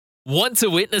Want to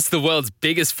witness the world's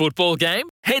biggest football game?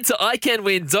 Head to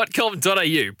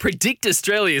iCanWin.com.au, predict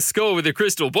Australia's score with a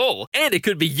crystal ball, and it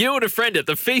could be you and a friend at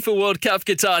the FIFA World Cup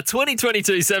Qatar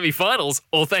 2022 semi-finals,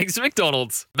 all thanks to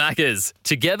McDonald's. Maccas,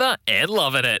 together and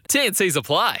loving it. TNCs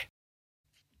apply.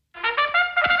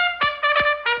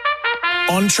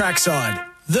 On trackside,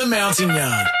 the Mountain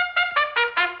Yard.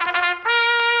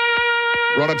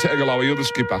 Ronna Tagaloa, you're the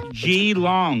skipper. G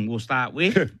Long, we'll start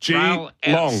with. G Rail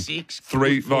out Long, 6.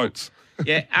 3 votes.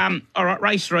 Yeah. All right.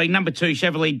 Race 3, number 2,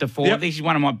 Chevrolet de Ford. Yep. This is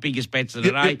one of my biggest bets of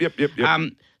the day. Yep.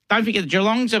 Don't forget,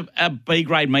 Geelong's a B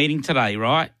grade meeting today,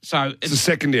 right? So It's a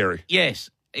secondary. Yes,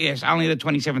 only the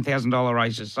 $27,000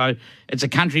 races. So it's a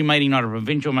country meeting, not a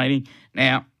provincial meeting.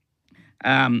 Now,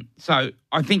 so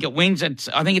I think it wins.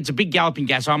 I think it's a big galloping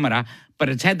gasometer, but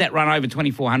it's had that run over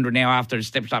 2,400 now after it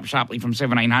steps up sharply from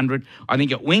 1,700. I think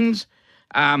it wins.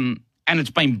 And it's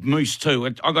been moose too. I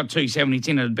got 270. It's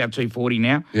in at about 240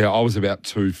 now. Yeah, I was about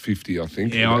 250, I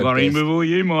think. Yeah, I got in before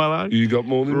you, Milo. You got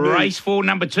more than me. Race 4,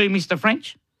 number 2, Mr.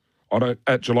 French. I don't,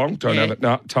 at Geelong, don't have it.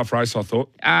 No, tough race, I thought.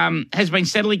 Has been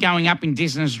steadily going up in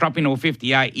distance, dropping to a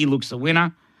 58. He looks the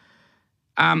winner.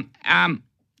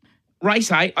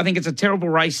 Race 8, I think it's a terrible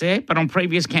race there, but on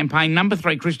previous campaign, number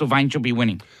 3, Crystal Vein should be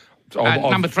winning.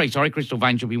 Number 3, Crystal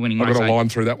Vein should be winning. I race got a 8. line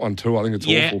through that one too. I think it's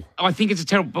awful. I think it's a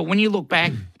terrible. But when you look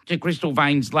back to Crystal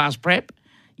Vein's last prep,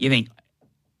 you think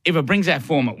if it brings that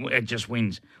form, it just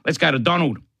wins. Let's go to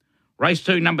Donald. Race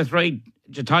 2, number 3,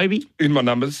 Jacoby. In my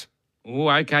numbers. Oh,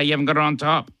 okay. You haven't got it on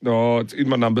top. No, it's in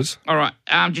my numbers. All right.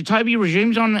 Jacoby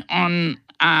resumes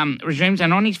resumes,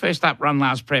 and on his first up run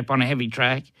last prep on a heavy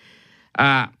track,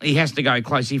 he has to go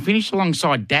close. He finished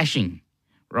alongside Dashing,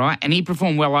 right? And he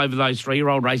performed well over those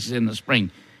 3-year-old races in the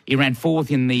spring. He ran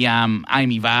 4th in the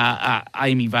Amy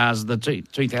Vars, the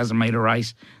 2,000-metre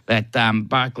race that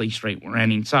Barclay Street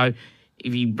ran in. So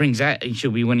if he brings that, he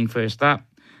should be winning first up.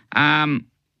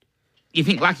 You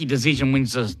think Lucky Decision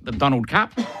wins the Donald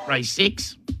Cup, race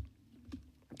 6?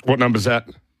 What number's that?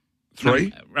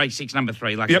 3? Race 6, number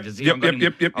 3, Lucky Decision.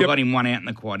 Yep. I got him one out in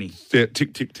the quaddie. Yeah,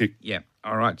 tick. Yeah.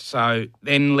 All right. So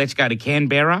then let's go to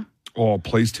Canberra. Oh,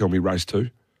 please tell me race 2.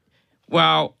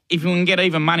 Well, if you can get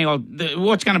even money,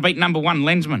 what's going to beat number 1,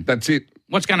 Lensman? That's it.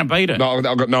 What's going to beat it? No, I've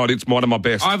got no. It's one of my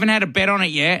best. I haven't had a bet on it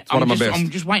yet. One of my best. I'm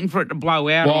just waiting for it to blow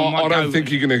out. Well, I don't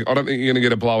think you're gonna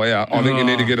get a blowout. I think you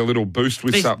need to get a little boost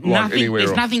with something like anywhere.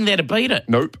 There's nothing there to beat it.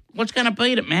 Nope. What's going to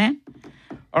beat it, man?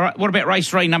 All right. What about race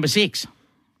 3, number 6?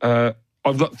 I've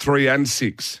got 3 and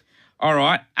 6. All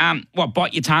right.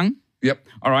 Bite your tongue? Yep.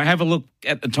 All right. Have a look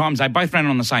at the times. They both ran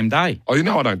on the same day. Oh, you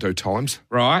know I don't do times.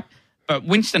 Right. But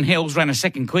Winston Hills ran a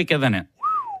second quicker than it.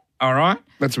 All right.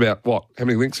 That's about what? How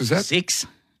many links is that? 6.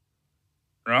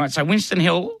 Right. So Winston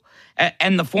Hill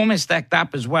and the form is stacked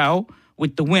up as well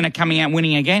with the winner coming out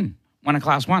winning again, won a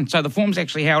Class 1. So the form's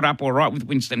actually held up all right with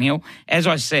Winston Hill. As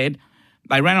I said,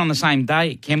 they ran on the same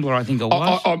day at Kembla, I think it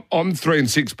was. I'm 3 and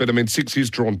 6, but I mean 6 is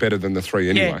drawn better than the 3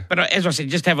 anyway. Yeah, but as I said,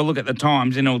 just have a look at the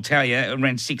times and it'll tell you it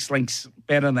ran 6 lengths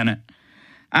better than it.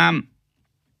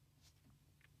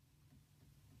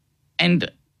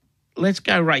 And let's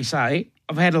go race 8.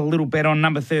 I've had a little bet on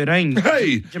number 13.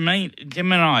 Hey!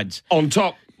 Geminides. On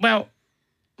top. Well,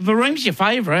 Varoom's your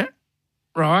favourite,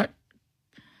 right?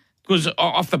 Because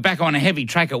off the back on a heavy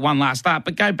track at one last start.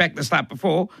 But go back the start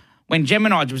before, when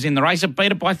Geminides was in the race, it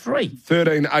beat it by 3.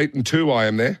 13, 8 and 2 I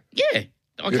am there. Yeah.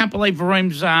 I can't believe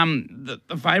Varoom's the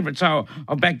favourite. So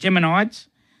I'll back Geminides.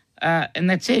 And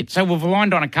that's it. So we've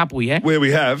aligned on a couple, yeah? Where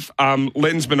we have.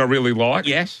 Lensman I really like.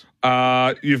 Yes.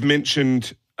 You've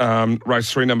mentioned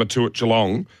race 3, number 2 at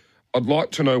Geelong. I'd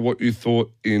like to know what you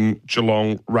thought in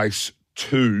Geelong race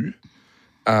 2,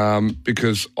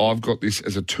 because I've got this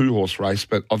as a 2-horse race,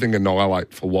 but I think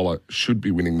Annihilate for Waller should be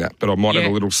winning that. But I might have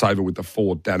a little saver with the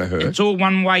 4, Danaher. It's all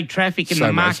one-way traffic in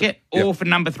the market, or for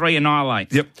number 3,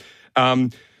 Annihilate. Yep.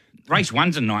 Race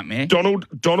 1's a nightmare. Donald,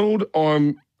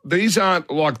 these aren't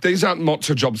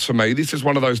Motza jobs for me. This is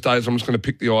one of those days I'm just going to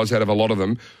pick the eyes out of a lot of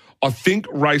them. I think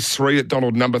race 3 at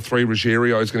Donald, number 3,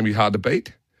 Ruggiero, is going to be hard to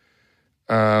beat.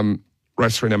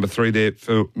 Race 3, number 3 there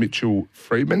for Mitchell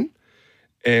Freedman.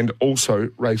 And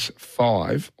also race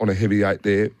 5 on a heavy 8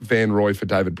 there, Van Roy for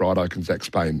David Brightoak and Zach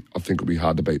Spain. I think will be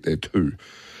hard to beat there too.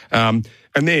 And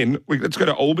then let's go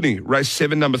to Albany. Race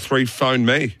 7, number 3, Phone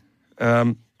Me.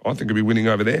 I think he'll be winning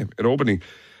over there at Albany.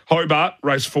 Hobart,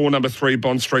 race 4, number 3,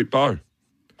 Bond Street Bow.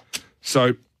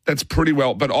 So that's pretty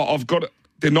well. But I've got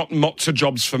they're not Motza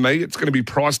jobs for me. It's going to be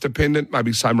price dependent,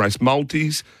 maybe same race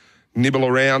multis, nibble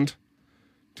around.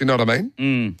 Do you know what I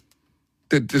mean?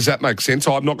 Does that make sense?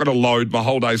 I'm not going to load. My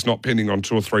whole day's not pending on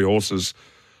 2 or 3 horses.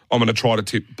 I'm going to try to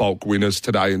tip bulk winners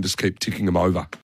today and just keep ticking them over.